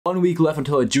1 week left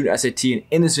until the June SAT, and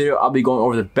in this video, I'll be going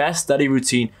over the best study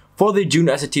routine for the June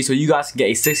SAT so you guys can get a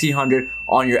 1600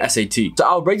 on your SAT. So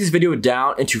I'll break this video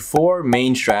down into 4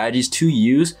 main strategies to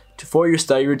use for your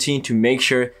study routine to make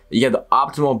sure that you have the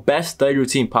optimal best study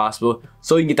routine possible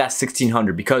so you can get that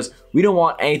 1600, because we don't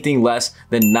want anything less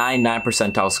than 99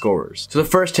 percentile scorers. So the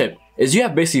first tip is you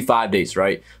have basically 5 days,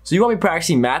 right? So you want to be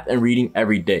practicing math and reading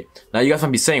every day. Now you guys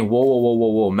might be saying,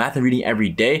 whoa, math and reading every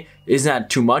day? Isn't that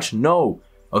too much? No.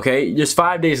 Okay, there's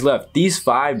 5 days left. These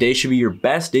 5 days should be your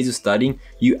best days of studying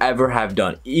you ever have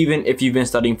done, even if you've been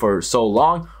studying for so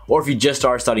long or if you just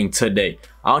started studying today.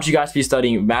 I want you guys to be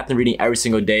studying math and reading every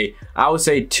single day. I would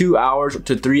say 2 hours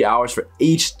to 3 hours for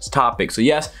each topic. So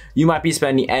yes, you might be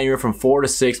spending anywhere from 4 to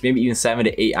 6, maybe even 7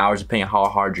 to 8 hours depending on how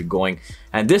hard you're going.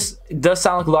 And this does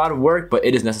sound like a lot of work, but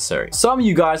it is necessary. Some of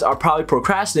you guys are probably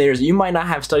procrastinators. You might not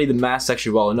have studied the math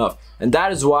section well enough. And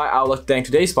that is why I would like to thank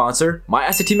today's sponsor,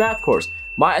 my SAT math course.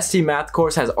 My SAT math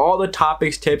course has all the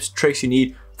topics, tips, tricks you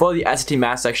need for the SAT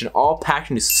math section, all packed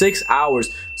into 6 hours.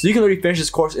 So you can literally finish this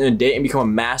course in a day and become a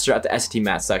master at the SAT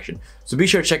math section. So be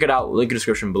sure to check it out, link in the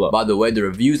description below. By the way, the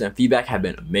reviews and feedback have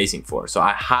been amazing for it, so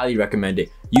I highly recommend it.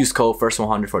 Use code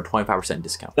FIRST100 for a 25%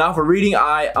 discount. Now for reading,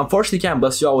 I unfortunately can't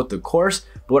bless you all with the course,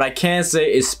 but what I can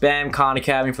say is spam Khan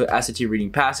Academy for the SAT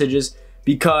reading passages,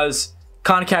 because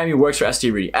Khan Academy works for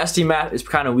SAT reading. SAT math is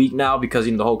kind of weak now because,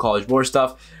 you know, the whole College Board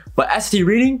stuff, but SAT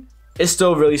reading is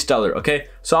still really stellar, okay?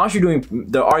 So I want you doing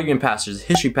the argument passages, the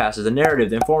history passages, the narrative,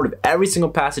 the informative, every single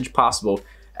passage possible,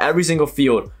 every single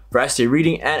field for SAT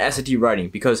reading and SAT writing,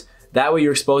 because that way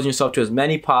you're exposing yourself to as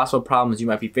many possible problems you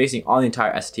might be facing on the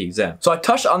entire SAT exam. So I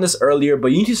touched on this earlier,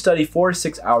 but you need to study 4 to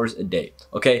 6 hours a day,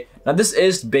 okay? Now this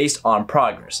is based on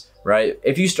progress, right?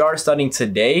 If you start studying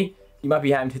today, you might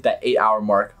be having to hit that 8-hour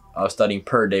mark of studying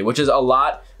per day, which is a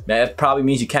lot. That probably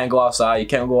means you can't go outside, you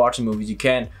can't go watch the movies, you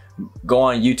can't go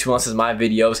on YouTube unless it's my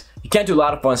videos. You can't do a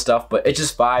lot of fun stuff, but it's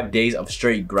just 5 days of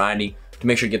straight grinding to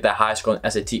make sure you get that high score on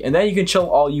SAT. And then you can chill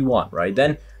all you want, right?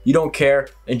 Then you don't care,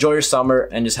 enjoy your summer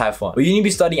and just have fun. But you need to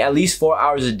be studying at least 4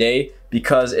 hours a day,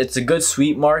 because it's a good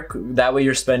sweet mark. That way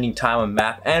you're spending time on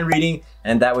math and reading,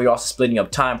 and that way you're also splitting up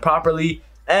time properly.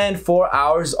 And 4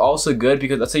 hours is also good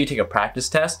because let's say you take a practice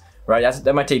test, right?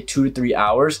 That might take 2 to 3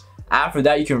 hours. After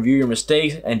that, you can review your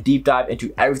mistakes and deep dive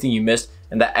into everything you missed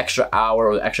in that extra hour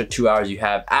or the extra 2 hours you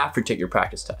have after you take your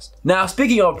practice test. Now,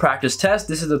 speaking of practice tests,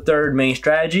 this is the third main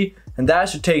strategy, and that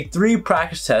is to take 3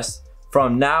 practice tests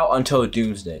from now until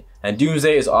Doomsday. And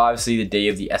Doomsday is obviously the day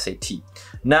of the SAT.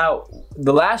 Now,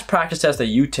 the last practice test that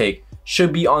you take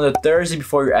should be on the Thursday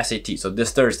before your SAT, so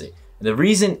this Thursday. And the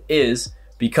reason is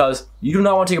because you do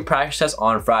not want to take a practice test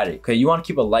on Friday, okay? You want to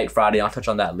keep a light Friday. I'll touch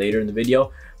on that later in the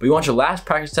video, but you want your last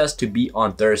practice test to be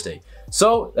on Thursday.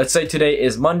 So let's say today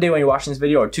is Monday when you're watching this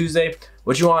video, or Tuesday.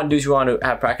 What you want to do is you want to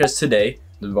have practice today,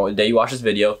 the day you watch this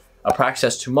video, a practice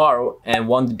test tomorrow, and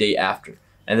one the day after.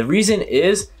 And the reason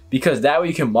is because that way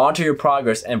you can monitor your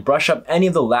progress and brush up any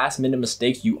of the last minute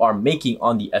mistakes you are making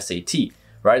on the SAT.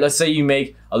 Right? Let's say you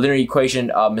make a linear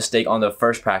equation mistake on the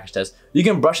first practice test. You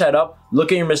can brush that up,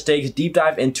 look at your mistakes, deep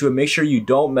dive into it, make sure you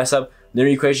don't mess up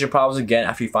linear equation problems again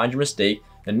after you find your mistake.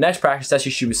 The next practice test,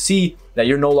 you should see that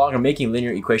you're no longer making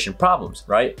linear equation problems,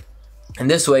 right? And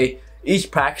this way,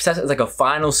 each practice test is like a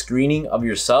final screening of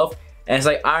yourself, and it's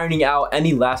like ironing out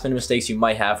any last minute mistakes you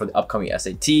might have for the upcoming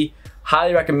SAT.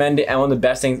 Highly recommend it, and one of the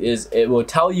best things is it will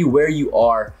tell you where you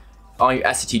are on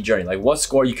your SAT journey, like what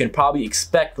score you can probably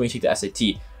expect when you take the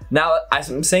SAT. Now,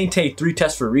 I'm saying take 3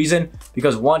 tests for a reason,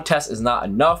 because 1 test is not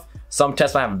enough. Some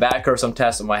tests might have a bad curve, some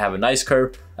tests might have a nice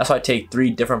curve. That's why I take 3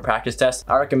 different practice tests.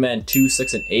 I recommend 2,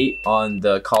 6, and 8 on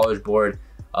the College Board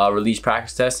release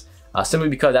practice tests, simply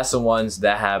because that's the ones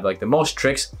that have like the most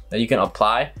tricks that you can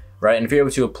apply, right? And if you're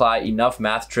able to apply enough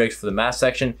math tricks for the math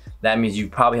section, that means you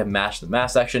probably have mastered the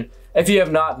math section. If you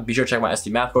have not, be sure to check my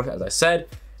SAT math course, as I said.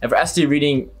 And for SAT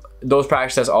reading, those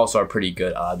practice tests also are pretty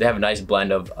good. They have a nice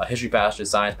blend of history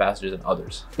passages, science passages, and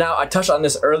others. Now, I touched on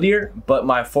this earlier, but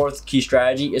my 4th key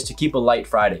strategy is to keep a light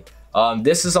Friday.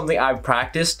 This is something I've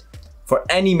practiced for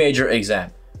any major exam,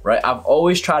 right? I've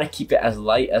always tried to keep it as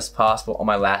light as possible on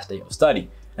my last day of study.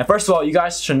 And first of all, you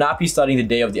guys should not be studying the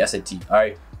day of the SAT, all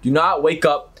right? Do not wake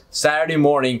up Saturday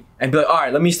morning and be like, all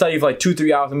right, let me study for like 2,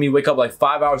 3 hours. Let me wake up like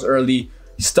 5 hours early,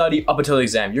 study up until the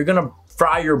exam. You're gonna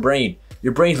fry your brain.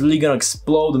 Your brain's literally gonna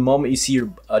explode the moment you see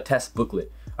your test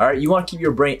booklet. All right, you want to keep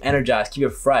your brain energized, keep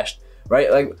it fresh, right?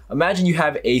 Like imagine you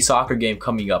have a soccer game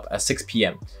coming up at 6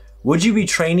 p.m. Would you be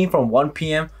training from 1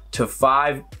 p.m. to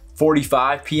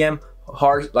 5:45 p.m.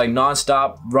 hard, like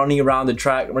nonstop, running around the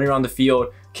track, running around the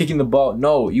field, kicking the ball?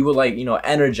 No, you would like, you know,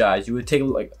 energize. You would take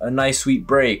like a nice sweet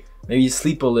break, maybe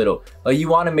sleep a little. Like, you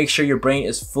want to make sure your brain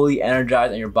is fully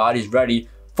energized and your body's ready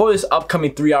for this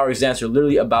upcoming 3-hour exam. So you're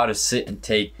literally about to sit and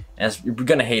take, and you're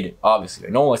gonna hate it, obviously.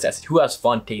 Like, no one likes SAT. Who has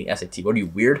fun taking SAT? What are you,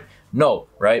 weird? No,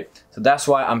 right? So that's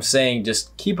why I'm saying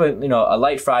just keep a a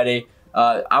light Friday.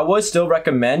 I would still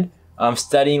recommend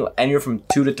studying anywhere from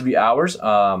 2 to 3 hours.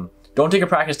 Don't take a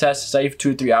practice test. Study for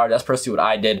 2 to 3 hours. That's personally what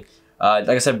I did. Like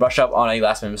I said, brush up on any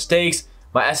last minute mistakes.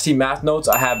 My SAT math notes,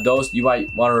 I have those. You might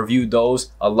want to review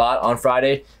those a lot on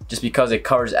Friday, just because it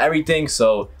covers everything.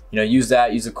 So use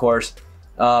that. Use the course.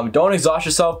 Don't exhaust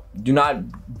yourself. Do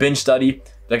not binge study.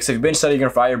 Like I said, if you binge study, you're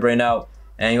gonna fire your brain out,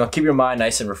 and keep your mind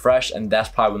nice and refreshed. And that's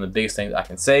probably one of the biggest things I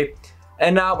can say.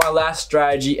 And now my last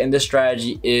strategy, and this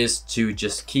strategy is to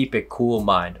just keep a cool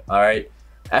mind. All right,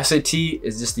 SAT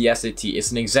is just the SAT.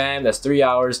 It's an exam that's 3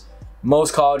 hours.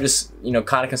 Most colleges,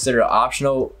 kind of consider it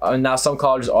optional. Now some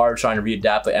colleges are trying to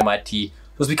readapt, like MIT.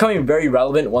 So it's becoming very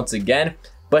relevant once again,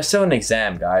 but it's still an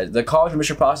exam, guys. The college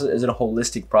admission process is a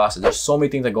holistic process. There's so many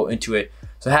things that go into it.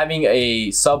 So having a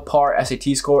subpar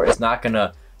SAT score is not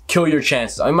gonna kill your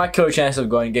chances. I mean, it might kill your chances of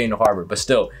getting to Harvard, but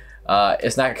still,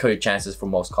 it's not gonna kill your chances for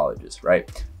most colleges, right?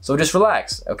 So just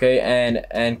relax, okay,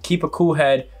 and keep a cool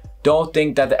head. Don't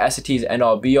think that the SAT is the end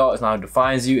all be all. It's not what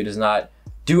defines you. It does not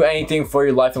do anything for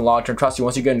your life in the long term. Trust me,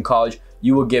 once you get in college,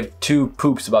 you will give 2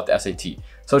 poops about the SAT.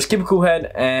 So just keep a cool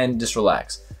head and just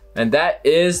relax. And that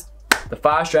is the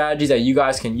 5 strategies that you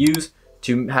guys can use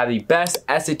to have the best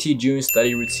SAT June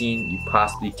study routine you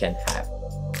possibly can have.